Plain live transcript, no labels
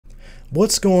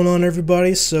What's going on,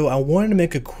 everybody? So I wanted to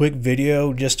make a quick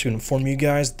video just to inform you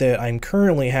guys that I'm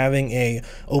currently having a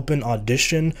open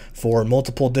audition for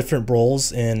multiple different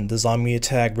roles in the Zombie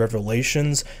Attack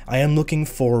Revelations. I am looking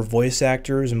for voice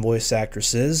actors and voice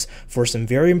actresses for some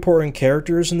very important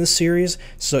characters in the series.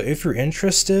 So if you're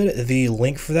interested, the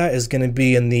link for that is going to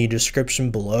be in the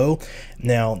description below.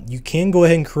 Now, you can go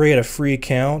ahead and create a free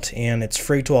account, and it's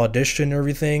free to audition and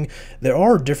everything. There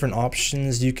are different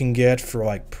options you can get for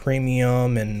like premium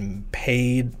and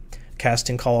paid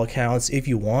casting call accounts. If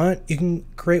you want, you can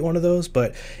create one of those,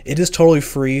 but it is totally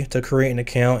free to create an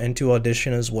account and to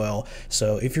audition as well.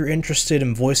 So if you're interested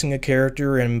in voicing a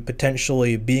character and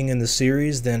potentially being in the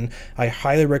series, then I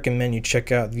highly recommend you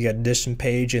check out the audition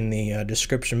page in the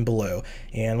description below.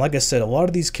 And like I said, a lot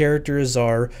of these characters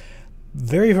are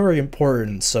very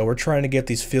important, so we're trying to get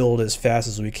these filled as fast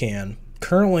as we can.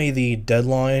 Currently, the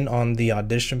deadline on the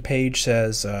audition page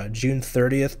says June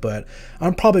 30th, but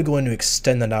I'm probably going to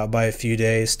extend that out by a few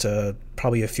days to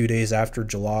probably a few days after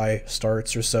July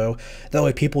starts or so. That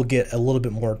way people get a little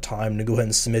bit more time to go ahead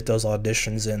and submit those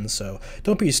auditions in. So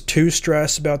don't be too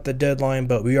stressed about the deadline,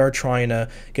 but we are trying to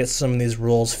get some of these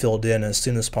roles filled in as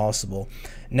soon as possible.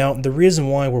 Now, the reason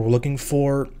why we're looking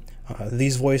for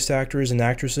these voice actors and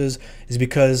actresses is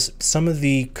because some of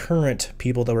the current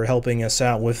people that were helping us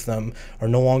out with them are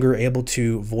no longer able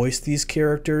to voice these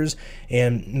characters,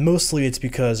 and mostly it's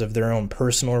because of their own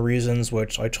personal reasons,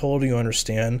 which I totally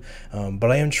understand.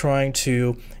 But I am trying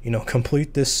to,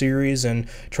 complete this series and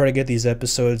try to get these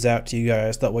episodes out to you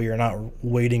guys. That way you're not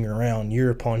waiting around year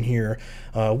upon year,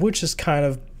 which is kind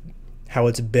of how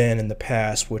it's been in the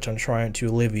past, which I'm trying to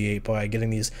alleviate by getting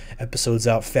these episodes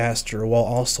out faster while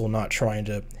also not trying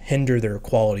to hinder their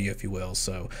quality, if you will.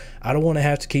 So I don't want to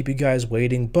have to keep you guys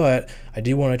waiting, but I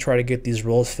do want to try to get these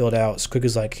roles filled out as quick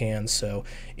as I can. So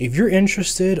if you're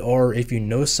interested, or if you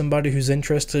know somebody who's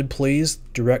interested, please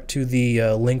direct to the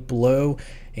link below.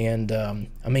 And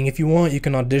I mean, if you want, you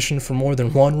can audition for more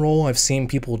than one role. I've seen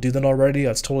people do that already.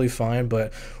 That's totally fine,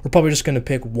 but we're probably just going to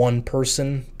pick one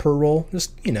person per role,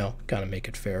 just kind of make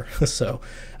it fair. So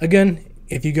again,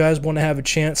 if you guys want to have a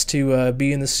chance to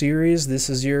be in the series, this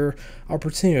is your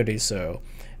opportunity. So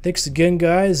thanks again,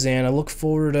 guys, and I look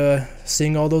forward to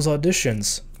seeing all those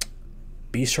auditions.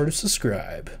 Be sure to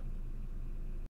subscribe.